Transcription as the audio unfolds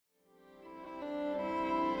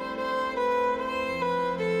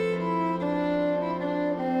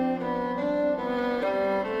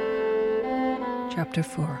Chapter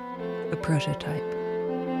 4. A Prototype.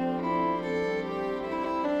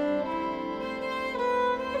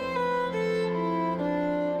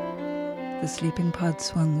 The sleeping pod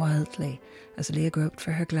swung wildly as Leah groped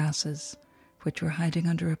for her glasses, which were hiding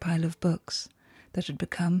under a pile of books that had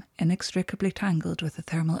become inextricably tangled with a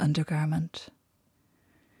thermal undergarment.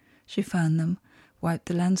 She found them, wiped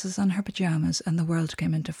the lenses on her pyjamas, and the world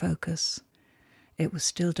came into focus. It was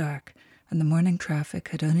still dark, and the morning traffic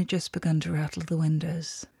had only just begun to rattle the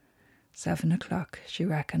windows. 7 o'clock, she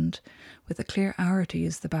reckoned, with a clear hour to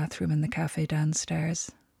use the bathroom in the cafe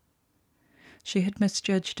downstairs. She had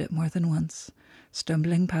misjudged it more than once,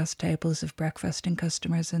 stumbling past tables of breakfasting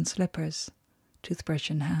customers in slippers, toothbrush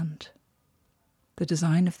in hand. The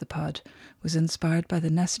design of the pod was inspired by the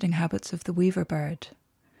nesting habits of the weaver bird,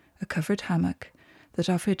 a covered hammock that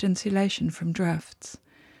offered insulation from drafts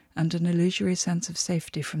and an illusory sense of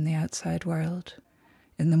safety from the outside world.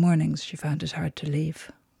 In the mornings she found it hard to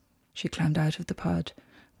leave. She climbed out of the pod,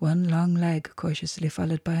 one long leg cautiously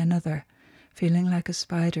followed by another, feeling like a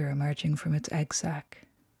spider emerging from its egg sac.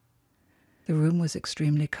 The room was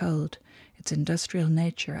extremely cold, its industrial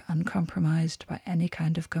nature uncompromised by any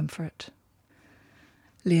kind of comfort.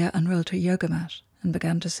 Leah unrolled her yoga mat and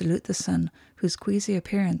began to salute the sun, whose queasy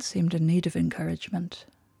appearance seemed in need of encouragement.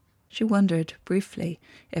 She wondered, briefly,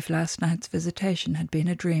 if last night's visitation had been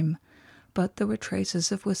a dream, but there were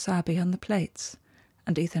traces of wasabi on the plates,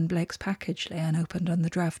 and Ethan Blake's package lay unopened on the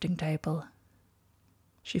drafting table.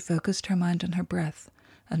 She focused her mind on her breath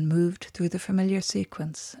and moved through the familiar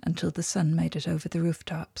sequence until the sun made it over the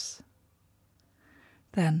rooftops.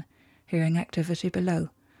 Then, hearing activity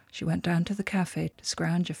below, she went down to the cafe to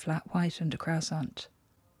scrounge a flat white and a croissant.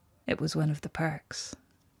 It was one of the perks.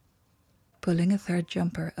 Pulling a third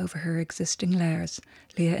jumper over her existing layers,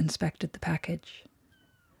 Leah inspected the package.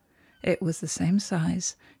 It was the same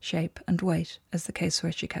size, shape and weight as the case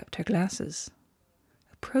where she kept her glasses.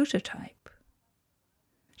 A prototype.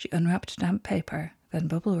 She unwrapped damp paper, then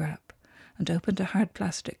bubble wrap, and opened a hard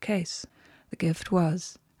plastic case. The gift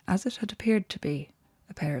was, as it had appeared to be,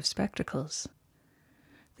 a pair of spectacles.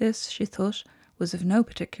 This, she thought, was of no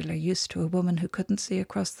particular use to a woman who couldn't see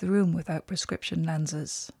across the room without prescription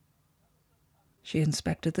lenses. She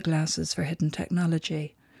inspected the glasses for hidden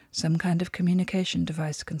technology, some kind of communication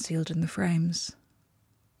device concealed in the frames.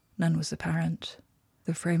 None was apparent.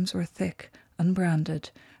 The frames were thick, unbranded,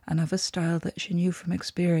 and of a style that she knew from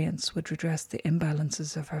experience would redress the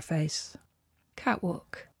imbalances of her face.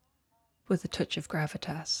 Catwalk, with a touch of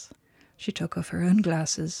gravitas. She took off her own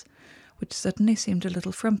glasses, which suddenly seemed a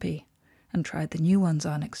little frumpy, and tried the new ones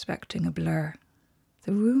on, expecting a blur.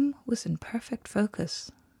 The room was in perfect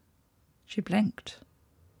focus. She blinked.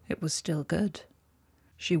 It was still good.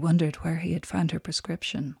 She wondered where he had found her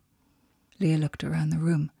prescription. Leah looked around the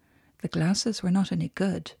room. The glasses were not any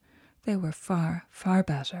good. They were far, far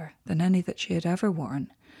better than any that she had ever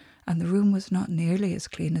worn, and the room was not nearly as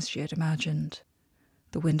clean as she had imagined.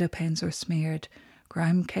 The window panes were smeared,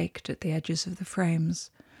 grime caked at the edges of the frames,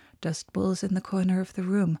 dust balls in the corner of the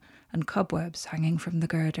room, and cobwebs hanging from the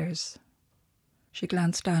girders. She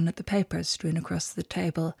glanced down at the papers strewn across the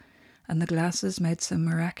table, and the glasses made some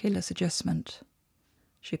miraculous adjustment.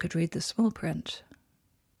 She could read the small print.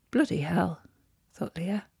 Bloody hell, thought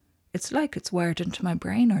Leah. It's like it's wired into my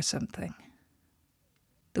brain or something.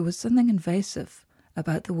 There was something invasive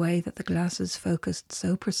about the way that the glasses focused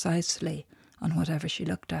so precisely on whatever she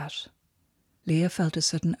looked at. Leah felt a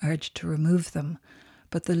sudden urge to remove them,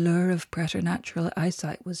 but the lure of preternatural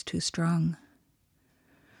eyesight was too strong.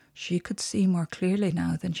 She could see more clearly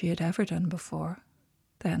now than she had ever done before.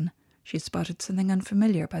 Then she spotted something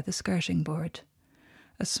unfamiliar by the skirting board,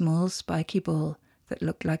 a small spiky ball that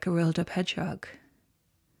looked like a rolled-up hedgehog.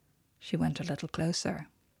 She went a little closer.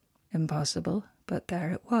 Impossible, but there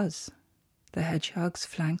it was. The hedgehog's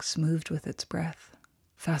flanks moved with its breath.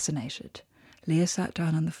 Fascinated, Leah sat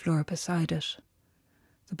down on the floor beside it.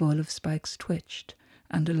 The ball of spikes twitched,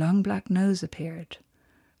 and a long black nose appeared,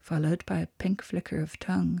 followed by a pink flicker of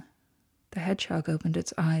tongue. The hedgehog opened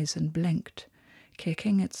its eyes and blinked,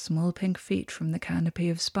 kicking its small pink feet from the canopy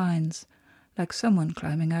of spines, like someone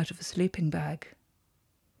climbing out of a sleeping bag.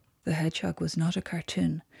 The hedgehog was not a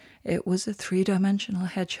cartoon. It was a 3-dimensional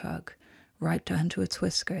hedgehog, right down to its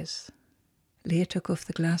whiskers. Leah took off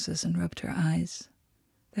the glasses and rubbed her eyes.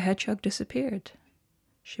 The hedgehog disappeared.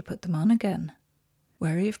 She put them on again.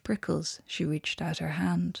 Wary of prickles, she reached out her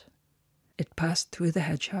hand. It passed through the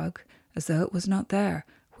hedgehog as though it was not there,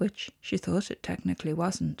 which she thought it technically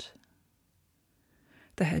wasn't.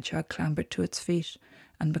 The hedgehog clambered to its feet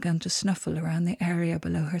and began to snuffle around the area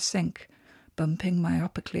below her sink, bumping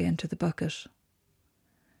myopically into the bucket.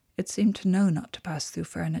 It seemed to know not to pass through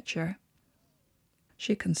furniture.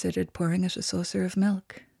 She considered pouring it a saucer of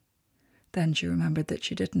milk. Then she remembered that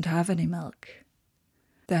she didn't have any milk.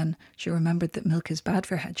 Then she remembered that milk is bad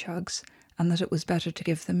for hedgehogs and that it was better to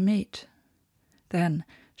give them meat. Then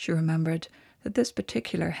she remembered that this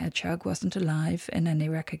particular hedgehog wasn't alive in any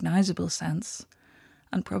recognizable sense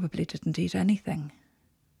and probably didn't eat anything.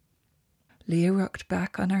 Leah rocked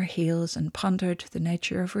back on her heels and pondered the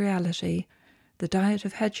nature of reality, the diet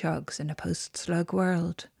of hedgehogs in a post-slug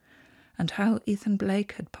world, and how Ethan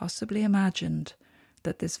Blake had possibly imagined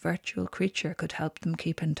that this virtual creature could help them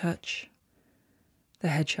keep in touch. The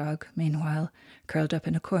hedgehog, meanwhile, curled up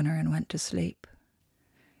in a corner and went to sleep.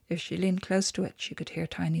 If she leaned close to it, she could hear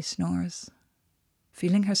tiny snores.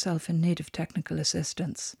 Feeling herself in need of technical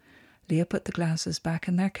assistance, Leah put the glasses back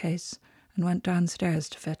in their case and went downstairs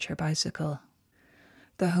to fetch her bicycle.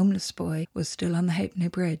 The homeless boy was still on the Halfpenny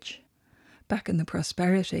Bridge. Back in the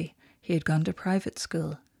Prosperity, he had gone to private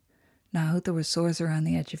school. Now there were sores around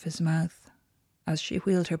the edge of his mouth. As she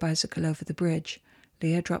wheeled her bicycle over the bridge,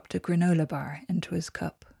 Leah dropped a granola bar into his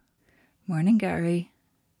cup. "Morning, Gary."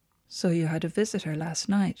 "So you had a visitor last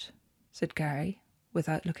night," said Gary,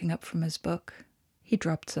 without looking up from his book. He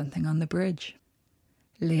dropped something on the bridge.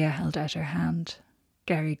 Leah held out her hand.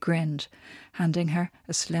 Gary grinned, handing her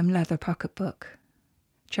a slim leather pocketbook.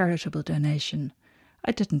 "Charitable donation.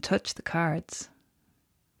 I didn't touch the cards."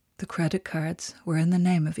 The credit cards were in the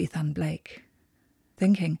name of Ethan Blake.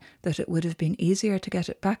 Thinking that it would have been easier to get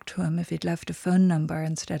it back to him if he'd left a phone number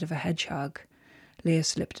instead of a hedgehog, Leah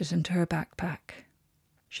slipped it into her backpack.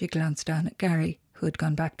 She glanced down at Gary, who had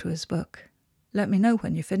gone back to his book. "Let me know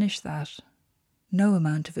when you finish that." No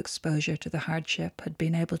amount of exposure to the hardship had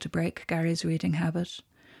been able to break Gary's reading habit.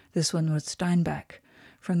 This one was Steinbeck,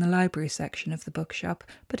 from the library section of the bookshop,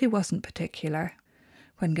 but he wasn't particular.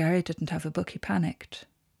 When Gary didn't have a book, he panicked.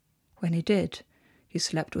 When he did, he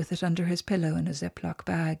slept with it under his pillow in a Ziploc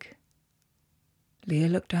bag. Leah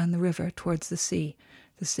looked down the river towards the sea,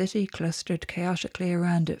 the city clustered chaotically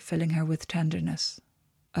around it, filling her with tenderness.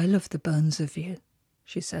 "I love the bones of you,"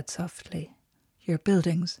 she said softly. "Your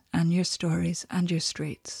buildings and your stories and your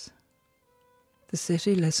streets." The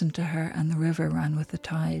city listened to her and the river ran with the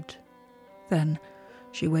tide. Then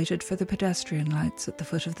she waited for the pedestrian lights at the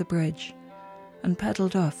foot of the bridge and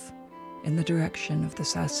pedalled off in the direction of the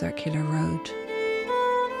South Circular Road.